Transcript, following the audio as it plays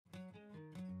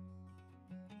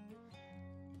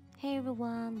Hey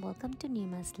everyone, welcome to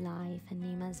Nima's Life and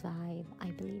Nima's Vibe. I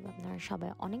believe আপনারা সবাই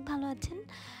অনেক ভালো আছেন।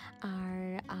 আর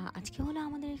আজকে হলো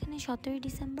আমাদের এখানে 17ই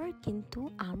ডিসেম্বর, কিন্তু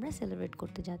আমরা সেলিব্রেট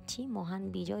করতে যাচ্ছি মহান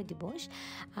বিজয় দিবস।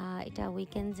 এটা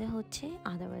উইকেন্ডসে হচ্ছে,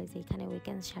 আদারওয়াইজ এখানে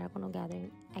উইকেন্ডস ছাড়া কোনো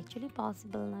গ্যাদারিং অ্যাকচুয়ালি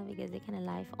পসিবল না, বিকজ এখানে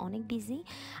লাইফ অনেক বিজি।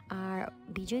 আর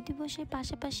বিজয় দিবসের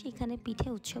পাশাপাশি এখানে পিঠে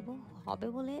উৎসবও হবে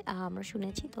বলে আমরা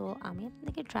শুনেছি। তো আমি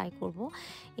আপনাদেরকে ট্রাই করব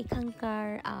এখানকার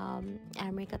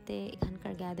আমেরিকাতে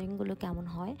এখানকার গ্যাদারিংগুলো কেমন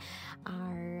হয়।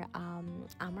 আর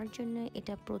আমার জন্য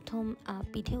এটা প্রথম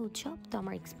পিঠে উৎসব, তো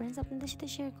আমার এক্সপিরিয়েন্স আপনাদের সাথে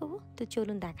শেয়ার করব। তো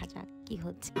চলুন দেখা যাক কি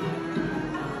হচ্ছে।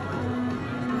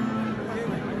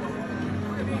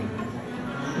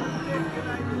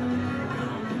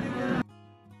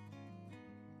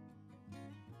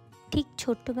 ঠিক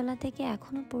ছোট্টবেলা থেকে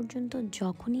এখনো পর্যন্ত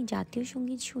যখনই জাতীয়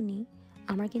সঙ্গীত শুনি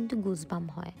আমার কিন্তু গুজবাম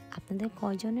হয়। আপনাদের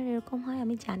কয়জনের এরকম হয়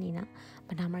আমি জানি না,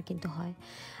 বাট আমার কিন্তু হয়।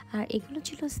 আর এগুলো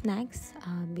ছিল স্ন্যাক্স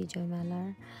বিজয় মেলার।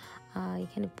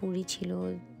 এখানে পুরি ছিল,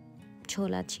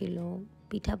 ছোলা ছিল,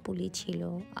 পিঠাপুলি ছিল,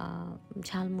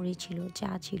 ঝালমুড়ি ছিল,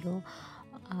 চা ছিল,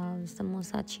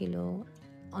 সমোসা ছিল,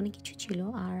 অনেক কিছু ছিল।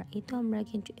 আর এই তো আমরা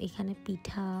কিন্তু এখানে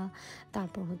পিঠা,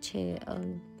 তারপর হচ্ছে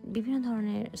বিভিন্ন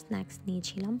ধরনের স্ন্যাক্স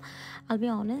নিয়েছিলাম। আল বি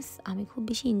অনেস্ট, আমি খুব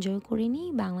বেশি এনজয় করিনি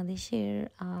বাংলাদেশের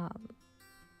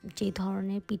যে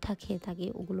ধরনের পিঠা খেয়ে থাকি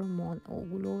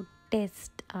ওগুলোর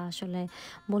টেস্ট আসলে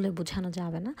বলে বোঝানো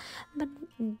যাবে না। বাট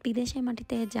বিদেশের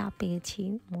মাটিতে যা পেয়েছি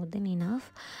মোর দেন ইনাফ।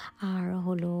 আর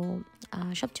হলো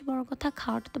সবচেয়ে বড় কথা,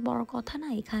 খাওয়াটা তো বড় কথা না,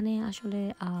 এখানে আসলে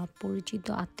পরিচিত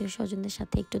আত্মীয় স্বজনদের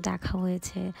সাথে একটু দেখা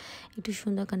হয়েছে, একটু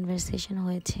সুন্দর কনভারসেশন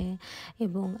হয়েছে,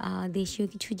 এবং দেশীয়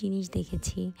কিছু জিনিস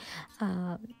দেখেছি।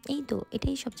 এই তো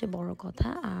এটাই সবচেয়ে বড় কথা।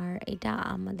 আর এটা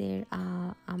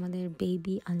আমাদের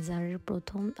বেবি আনজারের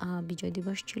প্রথম বিজয়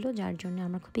দিবস ছিল, যার জন্য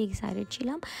আমরা খুবই এক্সাইটেড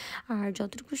ছিলাম। আর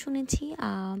যতটুকু শুনেছি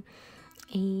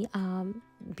এই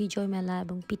বিজয় মেলা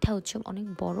এবং পিঠা উৎসব অনেক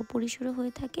বড় পরিসরে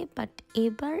হয়ে থাকে, বাট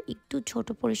এবার একটু ছোট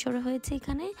পরিসরে হয়েছে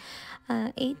এখানে।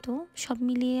 এই তো সব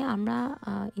মিলিয়ে আমরা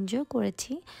এনজয়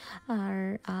করেছি। আর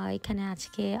এখানে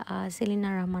আজকে সেলিনা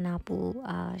রহমান আপু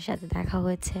সাথে দেখা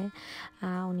হয়েছে।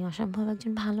 উনি অসম্ভব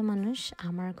একজন ভালো মানুষ,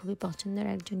 আমার খুবই পছন্দের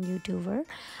একজন ইউটিউবার।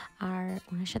 আর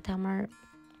ওনার সাথে আমার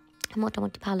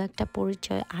মোটামুটি ভালো একটা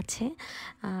পরিচয় আছে।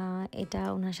 এটা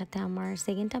ওনার সাথে আমার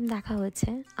সেকেন্ড টাইম দেখা হয়েছে।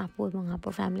 আপু এবং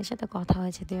আপুর ফ্যামিলির সাথে কথা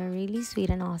হয়েছে। দে are really sweet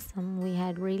and Assam. We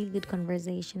had really good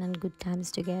conversation and good Times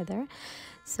together.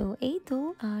 So এই তো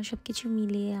সব কিছু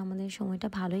মিলিয়ে আমাদের সময়টা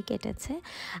ভালোই কেটেছে।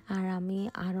 আর আমি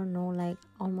আরও নো লাইক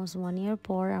অলমোস্ট 1 year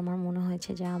পর আমার মনে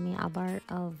হয়েছে যে আমি আবার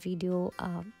ভিডিও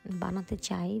বানাতে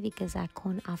চাই, বিকজ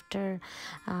এখন after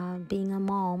being a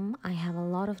mom I have a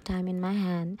lot of time in my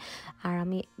hand. আর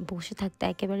আমি বসে থাকতে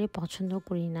একেবারেই পছন্দ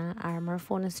করি না। আর আমার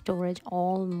ফোনের storage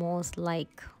almost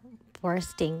like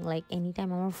bursting, like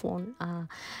anytime আমার ফোন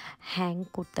হ্যাং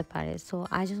করতে পারে। So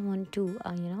I just want to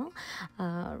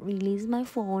release my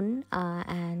phone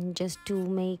and just to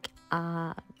make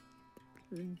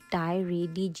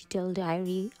digital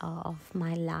diary of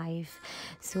my life.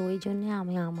 So এই জন্যে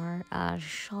আমি আমার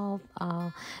সব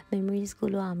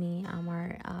মেমোরিজগুলো আমি আমার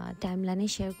টাইমলাইনে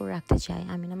শেয়ার করে রাখতে চাই।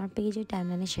 আমি আমার পেজের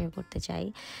টাইমলাইনে শেয়ার করতে চাই,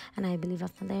 অ্যান্ড আই বিলিভ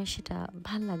আপনাদের সেটা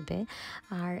ভাল লাগবে।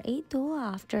 আর এই তো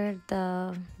আফটার দ্য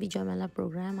বিজয় মেলা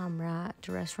প্রোগ্রাম আমরা একটা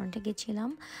রেস্টুরেন্টে গেছিলাম,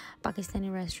 পাকিস্তানি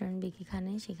রেস্টুরেন্ট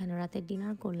বিকিখানে। সেখানে রাতে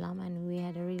ডিনার করলাম, and we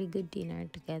had a really good dinner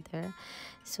together.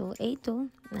 So এই তো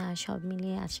সব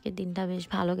মিলিয়ে আজকের দিনটা বেশ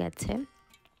ভালো গেছে।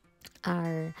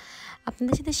 আর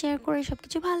আপনাদের সাথে শেয়ার করে সব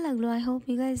কিছু ভালো লাগলো। I hope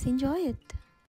you guys enjoy it.